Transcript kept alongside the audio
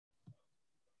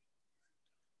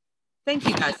Thank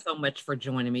you guys so much for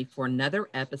joining me for another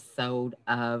episode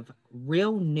of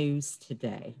Real News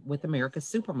Today with America's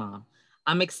Supermom.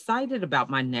 I'm excited about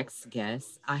my next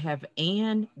guest. I have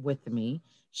Anne with me.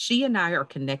 She and I are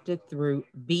connected through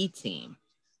B Team.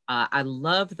 I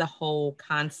love the whole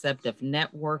concept of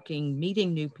networking,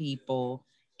 meeting new people,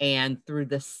 and through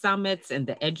the summits and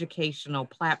the educational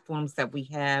platforms that we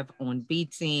have on B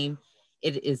Team,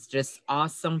 it is just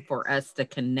awesome for us to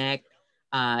connect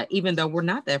even though we're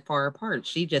not that far apart.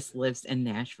 She just lives in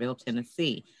Nashville,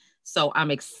 Tennessee. So I'm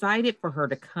excited for her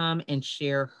to come and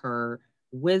share her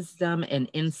wisdom and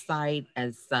insight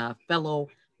as a fellow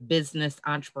business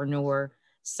entrepreneur.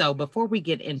 So before we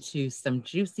get into some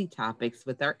juicy topics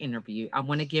with our interview, I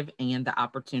want to give Anne the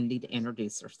opportunity to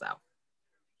introduce herself.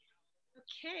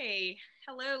 Okay.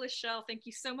 Hello, Lachelle. Thank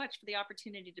you so much for the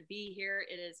opportunity to be here.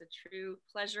 It is a true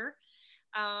pleasure.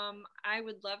 I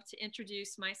would love to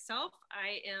introduce myself.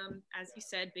 I am, as you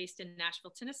said, based in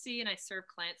Nashville, Tennessee, and I serve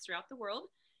clients throughout the world.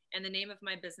 And the name of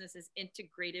my business is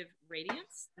Integrative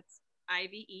Radiance. That's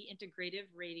IVE, Integrative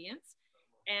Radiance.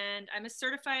 And I'm a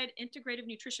certified integrative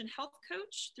nutrition health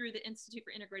coach through the Institute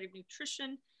for Integrative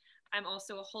Nutrition. I'm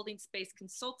also a holding space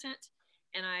consultant,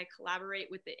 and I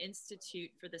collaborate with the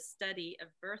Institute for the Study of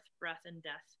Birth, Breath, and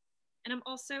Death. And I'm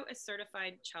also a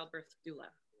certified childbirth doula.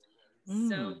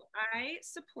 So Mm. I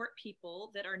support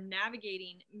people that are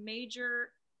navigating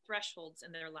major thresholds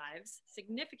in their lives,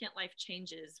 significant life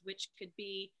changes, which could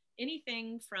be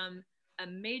anything from a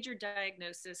major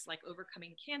diagnosis like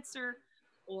overcoming cancer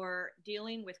or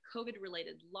dealing with COVID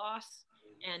related loss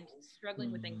and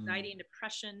struggling with Mm. anxiety and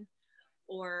depression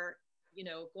or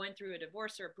going through a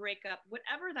divorce or a breakup,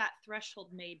 whatever that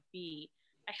threshold may be.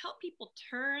 I help people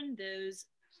turn those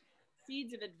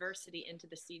seeds of adversity into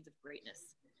the seeds of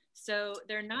greatness. So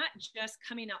they're not just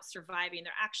coming out surviving,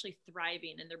 they're actually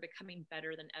thriving and they're becoming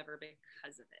better than ever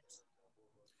because of it.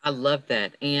 I love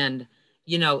that. And,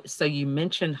 so you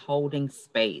mentioned holding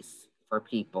space for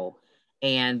people.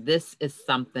 And this is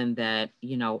something that,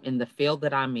 in the field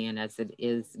that I'm in, as it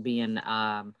is being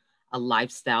a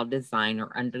lifestyle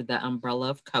designer under the umbrella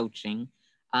of coaching,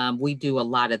 we do a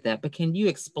lot of that. But can you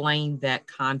explain that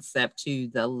concept to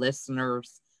the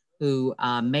listeners who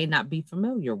may not be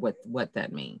familiar with what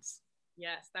that means?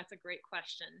 Yes, that's a great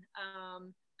question.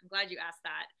 I'm glad you asked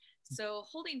that. So,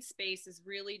 holding space is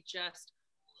really just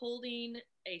holding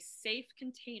a safe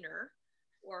container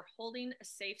or holding a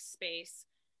safe space.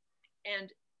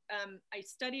 And I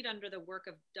studied under the work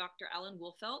of Dr. Alan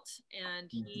Wolfelt,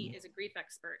 and he Mhm. is a grief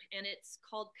expert, and it's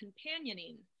called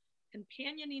companioning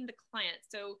the client.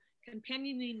 So,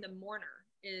 companioning the mourner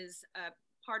is a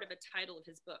part of a title of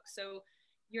his book. So,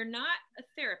 you're not a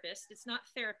therapist, it's not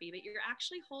therapy, but you're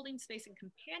actually holding space and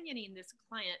companioning this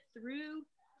client through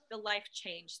the life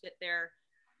change that they're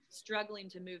struggling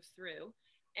to move through.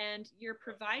 And you're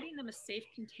providing them a safe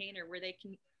container where they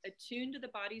can attune to the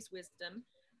body's wisdom,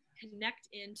 connect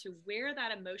into where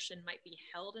that emotion might be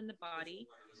held in the body,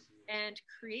 and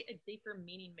create a deeper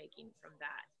meaning making from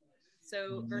that.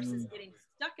 So versus Mm. getting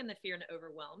stuck in the fear and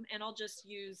overwhelm, and I'll just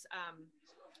use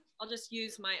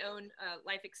my own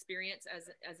life experience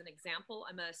as an example.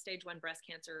 I'm a stage one breast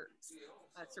cancer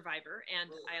survivor, and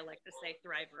I like to say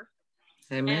thriver.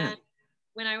 Amen. And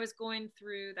when I was going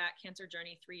through that cancer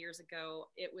journey 3 years ago,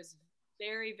 it was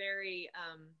very, very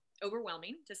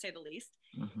overwhelming to say the least.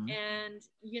 Mhm. And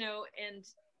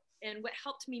and what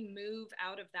helped me move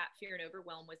out of that fear and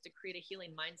overwhelm was to create a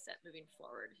healing mindset moving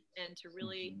forward and to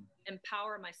really Mhm.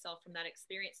 empower myself from that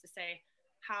experience to say,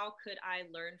 how could I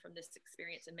learn from this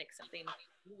experience and make something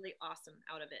really awesome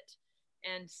out of it?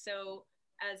 And so,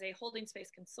 as a holding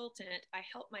space consultant, I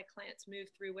help my clients move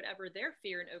through whatever their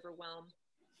fear and overwhelm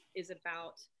is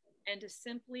about and to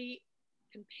simply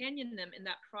companion them in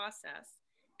that process.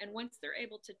 And once they're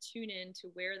able to tune in to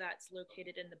where that's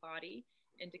located in the body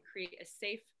and to create a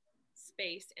safe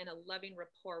space and a loving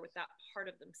rapport with that part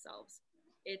of themselves,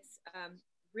 it's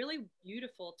really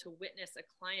beautiful to witness a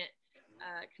client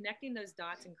connecting those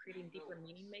dots and creating deeper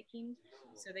meaning making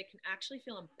so they can actually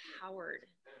feel empowered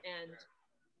and,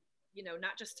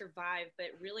 not just survive, but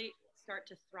really start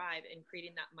to thrive in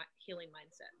creating that healing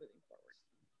mindset moving forward.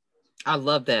 I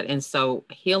love that. And so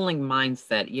healing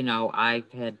mindset,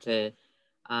 I've had to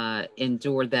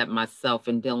endure that myself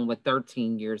in dealing with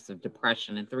 13 years of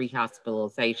depression and three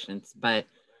hospitalizations. But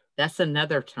that's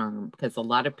another term because a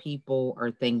lot of people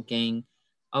are thinking,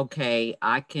 okay,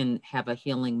 I can have a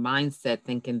healing mindset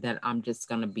thinking that I'm just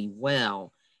going to be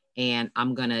well and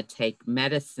I'm going to take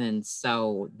medicine.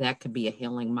 So that could be a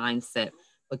healing mindset.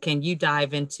 But can you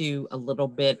dive into a little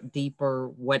bit deeper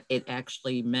what it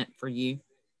actually meant for you?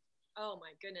 Oh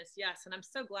my goodness, yes. And I'm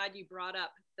so glad you brought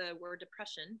up the word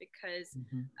depression, because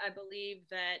Mm-hmm. I believe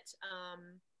that,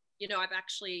 I've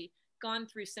actually gone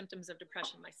through symptoms of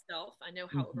depression myself. I know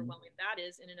how Mm-hmm. overwhelming that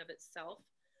is in and of itself,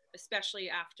 especially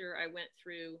after I went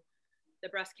through the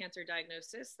breast cancer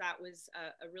diagnosis. That was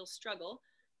a real struggle.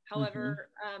 Mm-hmm. However,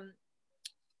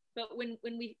 but when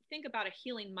we think about a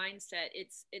healing mindset,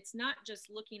 it's not just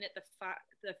looking at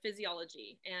the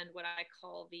physiology and what I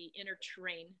call the inner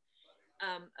terrain,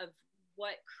 of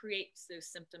what creates those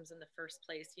symptoms in the first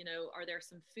place. Are there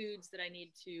some foods that I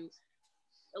need to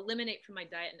eliminate from my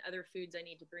diet and other foods I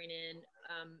need to bring in?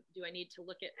 Do I need to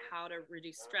look at how to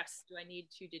reduce stress? Do I need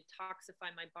to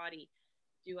detoxify my body?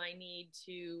 Do I need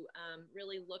to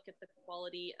really look at the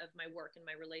quality of my work and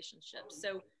my relationships?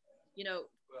 So, you know,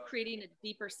 creating a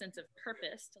deeper sense of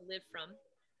purpose to live from.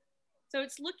 So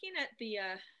it's looking at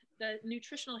the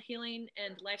nutritional healing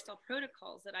and lifestyle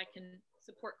protocols that I can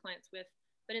support clients with,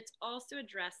 but it's also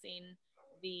addressing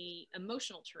the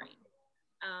emotional terrain,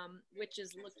 which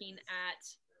is looking at,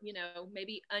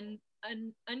 maybe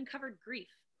uncovered grief.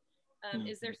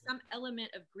 Is there Mm-hmm. some element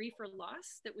of grief or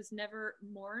loss that was never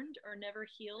mourned or never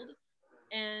healed?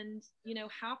 And,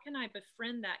 how can I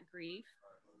befriend that grief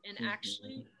and Mm-hmm.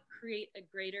 actually create a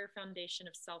greater foundation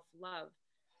of self love?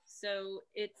 So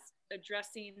it's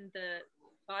addressing the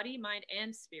body, mind,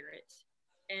 and spirit.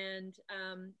 And,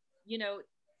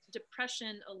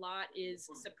 depression a lot is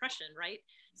suppression, right?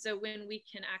 So when we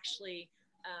can actually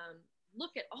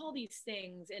look at all these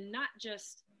things and not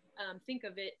just think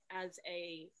of it as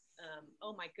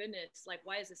oh my goodness, like,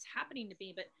 why is this happening to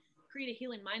me? But create a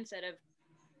healing mindset of,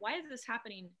 why is this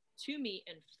happening to me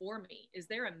and for me? Is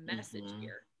there a message Mm-hmm.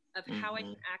 here of how I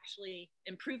Mm-hmm. can actually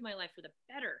improve my life for the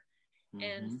better?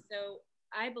 And Mm-hmm. so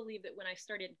I believe that when I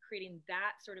started creating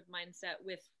that sort of mindset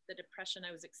with the depression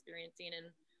I was experiencing and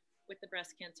with the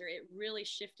breast cancer, it really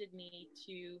shifted me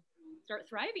to start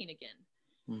thriving again.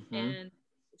 Mm-hmm. And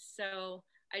so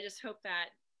I just hope that,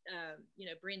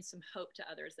 brings some hope to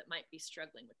others that might be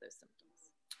struggling with those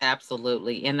symptoms.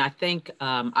 Absolutely. And I think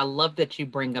I love that you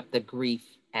bring up the grief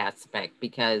aspect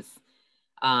because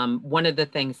one of the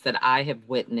things that I have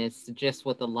witnessed just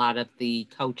with a lot of the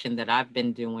coaching that I've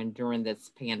been doing during this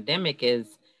pandemic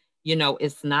is,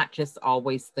 it's not just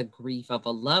always the grief of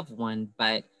a loved one,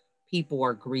 but people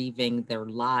are grieving their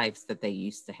lives that they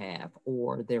used to have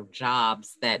or their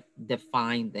jobs that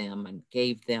defined them and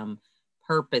gave them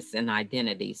purpose and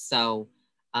identity. So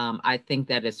I think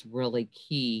that is really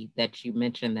key that you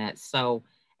mentioned that. So,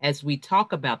 as we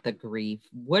talk about the grief,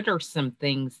 what are some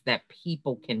things that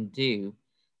people can do?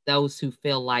 Those who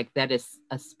feel like that is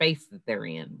a space that they're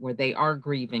in where they are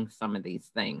grieving some of these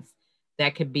things.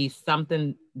 That could be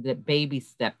something, the baby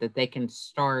step that they can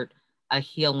start a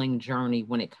healing journey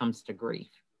when it comes to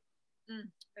grief.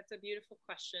 That's a beautiful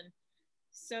question.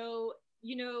 So,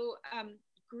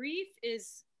 grief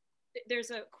is,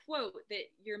 there's a quote that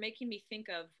you're making me think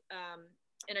of,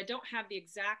 and I don't have the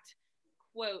exact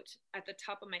quote at the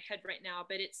top of my head right now,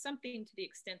 but it's something to the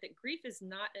extent that grief is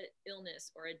not an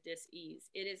illness or a dis-ease.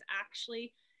 It is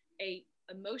actually a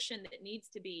emotion that needs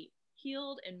to be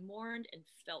healed and mourned and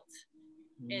felt.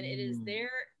 And it is Mm,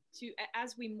 there to,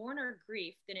 as we mourn our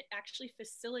grief, then it actually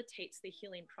facilitates the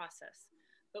healing process.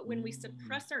 But when we mm,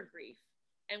 suppress our grief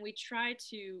and we try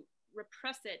to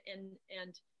repress it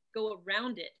and go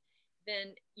around it,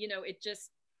 then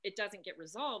it doesn't get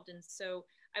resolved. And so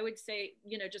I would say,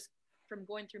 just from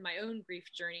going through my own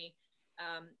grief journey,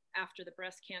 after the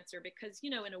breast cancer, because,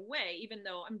 in a way, even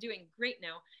though I'm doing great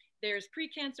now, there's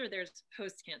pre-cancer, there's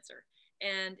post-cancer,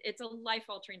 and it's a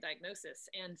life-altering diagnosis.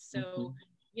 And so,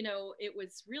 mhm, it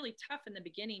was really tough in the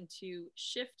beginning to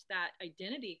shift that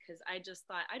identity, because I just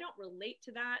thought, I don't relate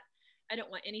to that. I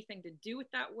don't want anything to do with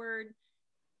that word.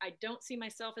 I don't see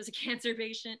myself as a cancer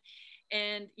patient.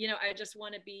 And, I just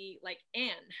want to be like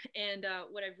Anne. And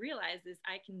what I've realized is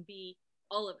I can be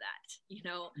all of that.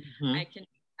 mhm. I can,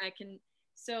 I can.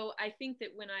 So I think that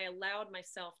when I allowed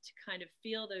myself to kind of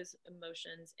feel those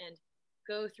emotions and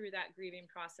go through that grieving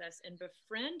process and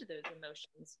befriend those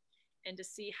emotions, and to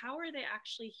see, how are they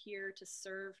actually here to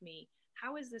serve me?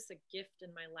 How is this a gift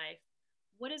in my life?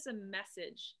 What is a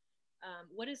message?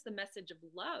 What is the message of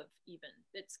love, even,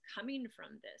 that's coming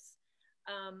from this?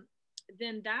 Um,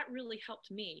 then that really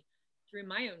helped me through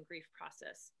my own grief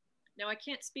process. Now, I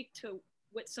can't speak to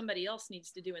what somebody else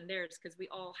needs to do in theirs, because we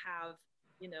all have,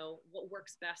 what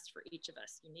works best for each of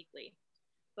us uniquely.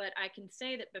 But I can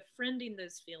say that befriending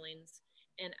those feelings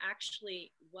and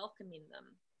actually welcoming them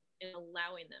and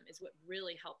allowing them is what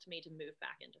really helped me to move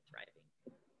back into thriving.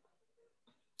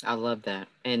 I love that.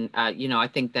 And, I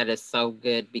think that is so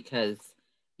good because,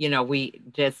 we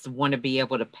just want to be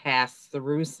able to pass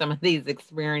through some of these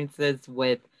experiences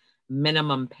with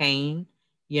minimum pain,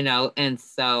 and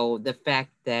so the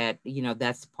fact that,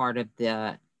 that's part of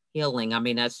the healing. I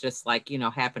mean, that's just like,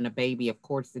 having a baby. Of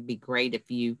course, it'd be great if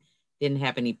you didn't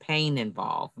have any pain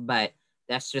involved, but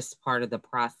that's just part of the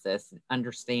process,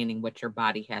 understanding what your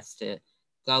body has to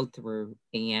go through.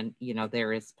 And,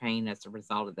 there is pain as a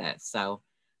result of that. So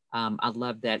I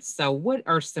love that. So, what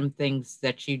are some things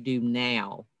that you do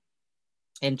now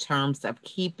in terms of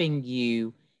keeping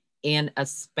you in a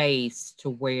space to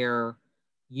where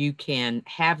you can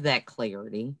have that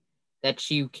clarity, that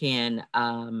you can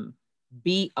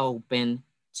be open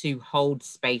to hold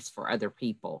space for other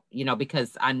people?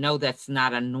 Because I know that's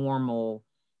not a normal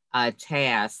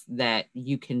task that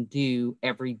you can do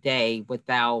every day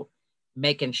without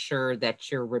making sure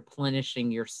that you're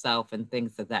replenishing yourself and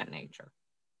things of that nature.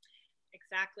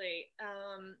 Exactly.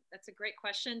 That's a great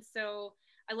question. So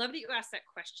I love that you asked that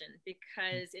question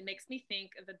because it makes me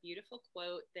think of a beautiful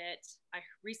quote that I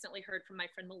recently heard from my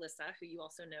friend Melissa, who you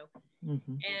also know.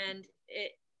 Mm-hmm. And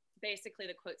it basically,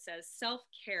 the quote says,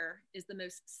 self-care is the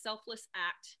most selfless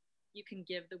act you can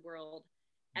give the world,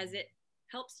 as it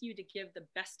helps you to give the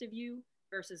best of you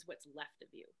versus what's left of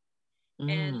you.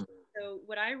 And Mm. so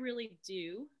what I really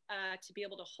do to be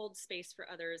able to hold space for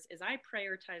others is I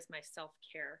prioritize my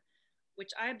self-care,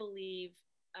 which I believe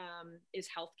is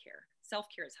healthcare.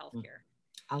 Self-care is healthcare.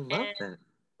 I love And that.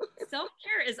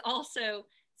 self-care is also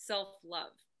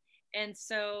self-love. And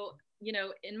so,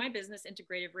 in my business,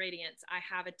 Integrative Radiance, I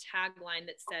have a tagline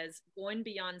that says, going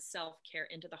beyond self-care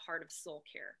into the heart of soul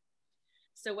care.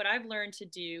 So what I've learned to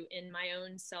do in my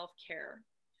own self-care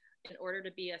in order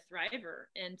to be a thriver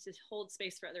and to hold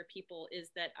space for other people is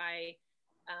that I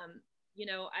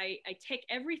take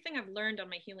everything I've learned on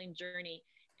my healing journey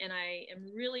and I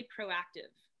am really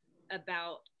proactive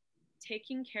about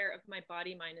taking care of my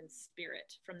body, mind, and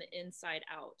spirit from the inside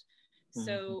out.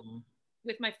 So Mm-hmm.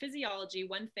 with my physiology,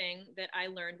 one thing that I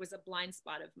learned was a blind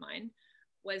spot of mine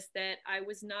was that I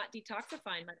was not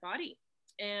detoxifying my body.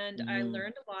 And I Mm.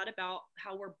 learned a lot about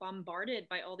how we're bombarded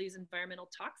by all these environmental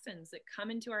toxins that come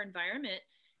into our environment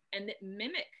and that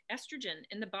mimic estrogen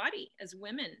in the body as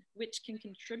women, which can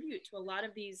contribute to a lot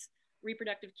of these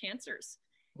reproductive cancers.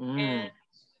 And Mm.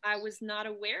 I was not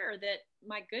aware that,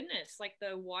 my goodness, like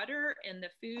the water and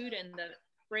the food and the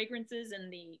fragrances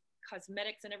and the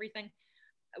cosmetics and everything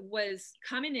was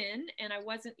coming in, and I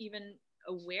wasn't even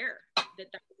aware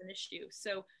that that was an issue.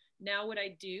 So now what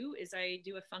I do is I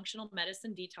do a functional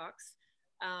medicine detox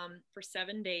for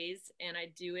 7 days, and I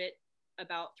do it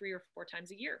about 3 or 4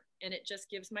 times a year, and it just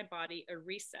gives my body a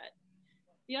reset.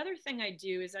 The other thing I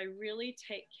do is I really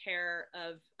take care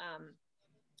of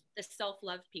the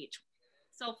self-love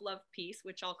piece,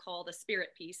 which I'll call the spirit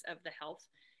piece of the health.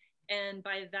 And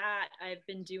by that, I've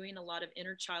been doing a lot of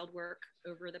inner child work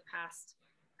over the past,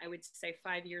 I would say,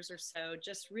 5 years or so,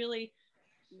 just really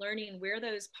learning where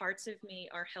those parts of me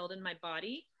are held in my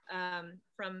body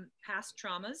from past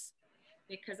traumas,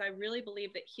 because I really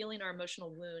believe that healing our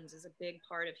emotional wounds is a big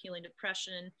part of healing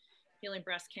depression, healing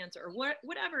breast cancer, or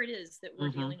whatever it is that we're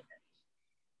Mm-hmm. dealing with,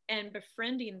 and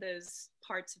befriending those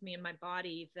parts of me in my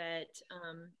body that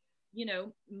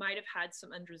might have had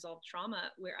some unresolved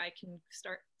trauma, where I can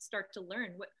start to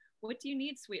learn what do you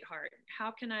need, sweetheart?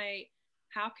 How can I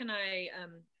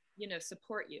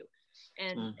support you,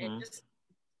 and Mm-hmm. just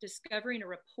discovering a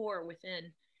rapport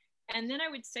within. And then I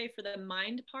would say for the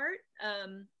mind part,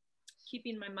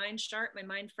 keeping my mind sharp, my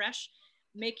mind fresh,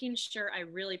 making sure I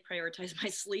really prioritize my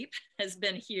sleep has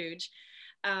been huge.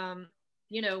 um,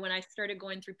 when I started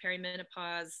going through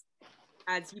perimenopause,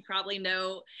 as you probably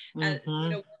know,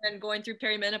 Mm-hmm. women going through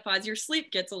perimenopause, your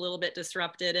sleep gets a little bit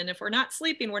disrupted. And if we're not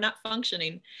sleeping, we're not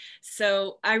functioning.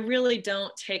 So I really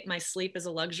don't take my sleep as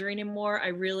a luxury anymore. I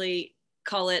really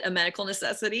call it a medical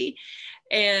necessity.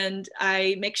 And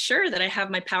I make sure that I have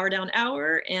my power down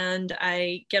hour and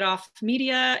I get off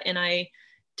media and I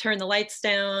turn the lights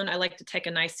down. I like to take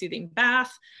a nice soothing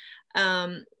bath.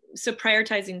 Um, so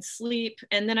prioritizing sleep,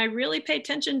 and then I really pay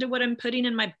attention to what I'm putting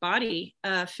in my body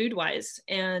food wise.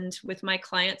 And with my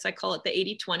clients, I call it the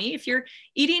 80-20. If you're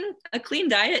eating a clean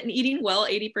diet and eating well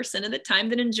 80% of the time,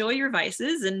 then enjoy your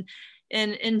vices and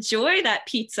enjoy that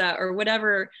pizza or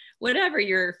whatever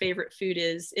your favorite food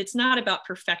is. It's not about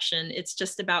perfection, it's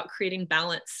just about creating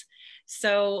balance.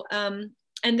 So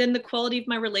and then the quality of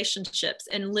my relationships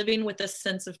and living with a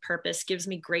sense of purpose gives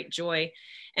me great joy.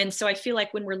 And so I feel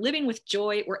like when we're living with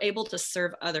joy, we're able to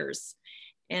serve others.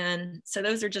 And so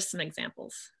those are just some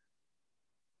examples.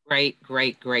 Great,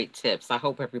 great, great tips. I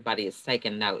hope everybody is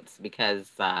taking notes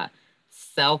because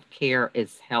Self-care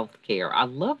is healthcare. I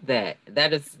love that.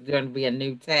 That is going to be a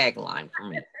new tagline for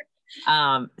me.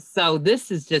 So this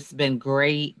has just been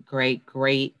great, great,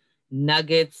 great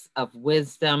nuggets of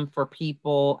wisdom for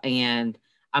people. And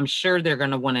I'm sure they're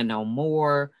going to want to know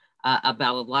more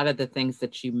about a lot of the things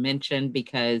that you mentioned,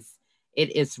 because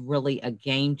it is really a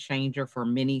game changer for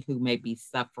many who may be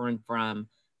suffering from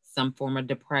some form of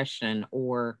depression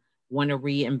or want to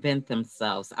reinvent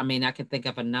themselves. I mean, I can think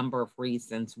of a number of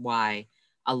reasons why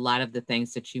a lot of the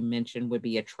things that you mentioned would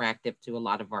be attractive to a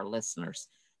lot of our listeners.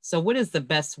 So, what is the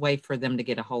best way for them to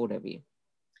get a hold of you?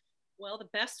 Well, the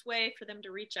best way for them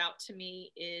to reach out to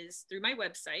me is through my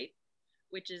website,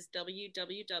 which is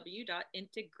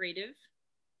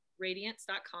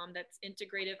www.integrativeradiance.com. That's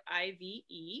integrative,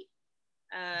 IVE,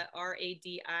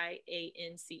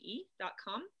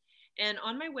 RADIANCE.com. And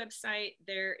on my website,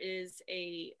 there is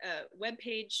a web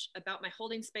page about my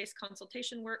holding space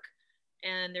consultation work.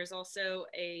 And there's also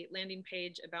a landing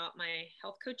page about my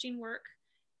health coaching work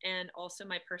and also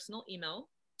my personal email.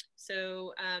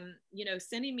 So,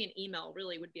 sending me an email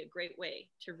really would be a great way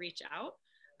to reach out.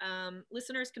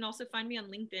 Listeners can also find me on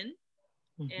LinkedIn,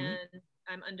 Hmm. and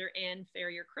I'm under Anne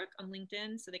Crook on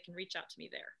LinkedIn, so they can reach out to me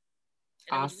there.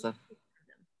 And I would love Awesome. to hear from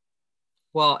them.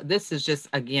 Well, this has just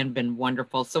again been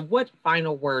wonderful. So, what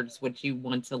final words would you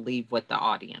want to leave with the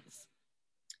audience?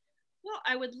 Well,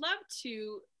 I would love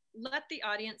to let the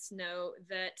audience know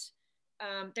that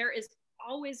there is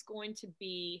always going to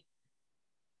be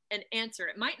an answer.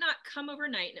 It might not come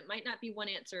overnight and it might not be one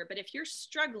answer, but if you're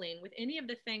struggling with any of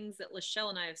the things that Lachelle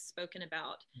and I have spoken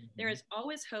about, there Mhm. is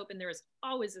always hope and there is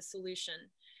always a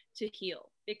solution to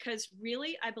heal. Because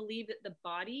really, I believe that the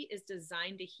body is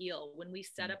designed to heal when we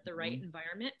set up the right Mhm.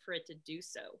 environment for it to do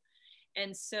so.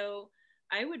 And so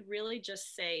I would really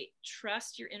just say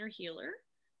trust your inner healer,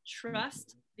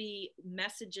 trust the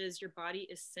messages your body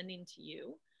is sending to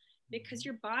you, because Mhm.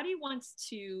 your body wants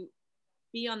to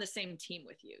be on the same team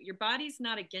with you. Your body's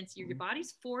not against you, your Mhm.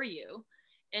 body's for you.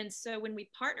 And so when we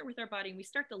partner with our body and we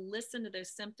start to listen to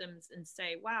those symptoms and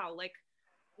say, wow, like,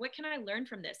 what can I learn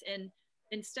from this? And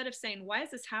instead of saying, why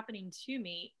is this happening to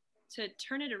me, to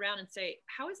turn it around and say,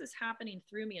 how is this happening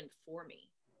through me and for me?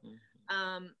 Mhm.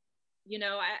 Um,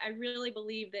 I really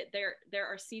believe that there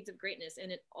are seeds of greatness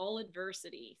in it, all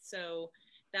adversity. So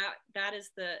that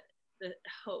is the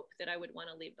hope that I would want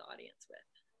to leave the audience with.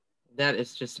 That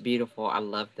is just beautiful. I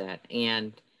love that.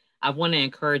 And I want to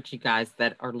encourage you guys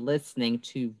that are listening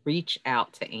to reach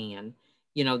out to Anne.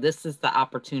 This is the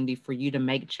opportunity for you to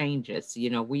make changes.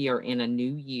 We are in a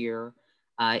new year.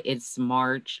 It's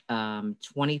March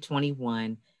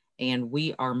 2021, and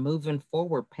we are moving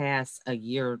forward past a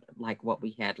year like what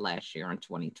we had last year in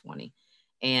 2020.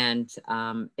 And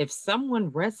if someone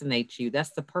resonates you,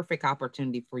 that's the perfect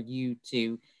opportunity for you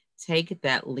to take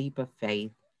that leap of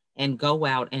faith and go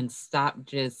out and stop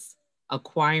just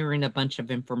acquiring a bunch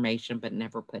of information but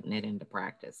never putting it into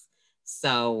practice.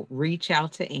 So reach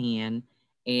out to Anne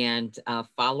and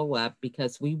follow up,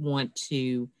 because we want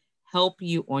to help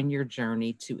you on your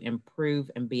journey to improve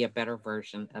and be a better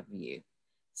version of you.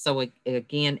 So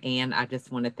again, Anne, I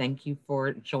just want to thank you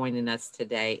for joining us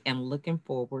today and looking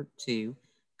forward to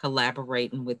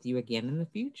collaborating with you again in the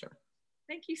future.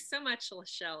 Thank you so much,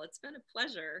 Lachelle. It's been a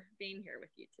pleasure being here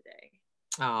with you today.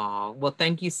 Oh, well,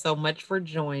 thank you so much for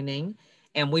joining.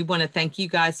 And we want to thank you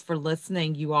guys for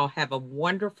listening. You all have a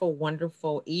wonderful,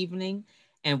 wonderful evening.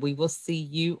 And we will see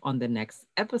you on the next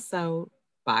episode.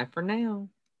 Bye for now.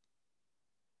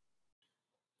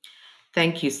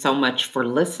 Thank you so much for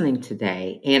listening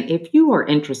today. And if you are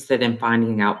interested in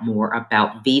finding out more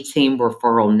about V Team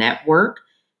Referral Network,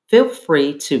 feel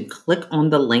free to click on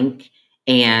the link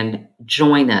and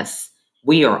join us.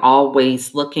 We are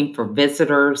always looking for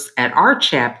visitors at our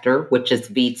chapter, which is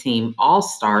V Team All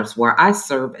Stars, where I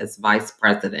serve as vice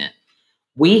president.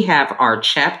 We have our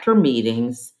chapter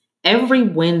meetings every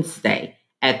Wednesday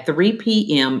at 3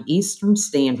 p.m. Eastern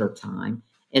Standard Time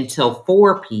until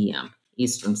 4 p.m.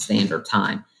 Eastern Standard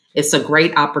Time. It's a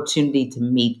great opportunity to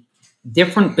meet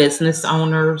different business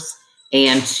owners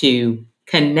and to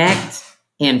connect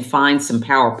and find some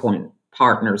PowerPoint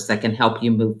partners that can help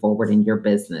you move forward in your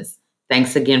business.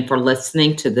 Thanks again for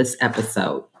listening to this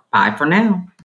episode. Bye for now.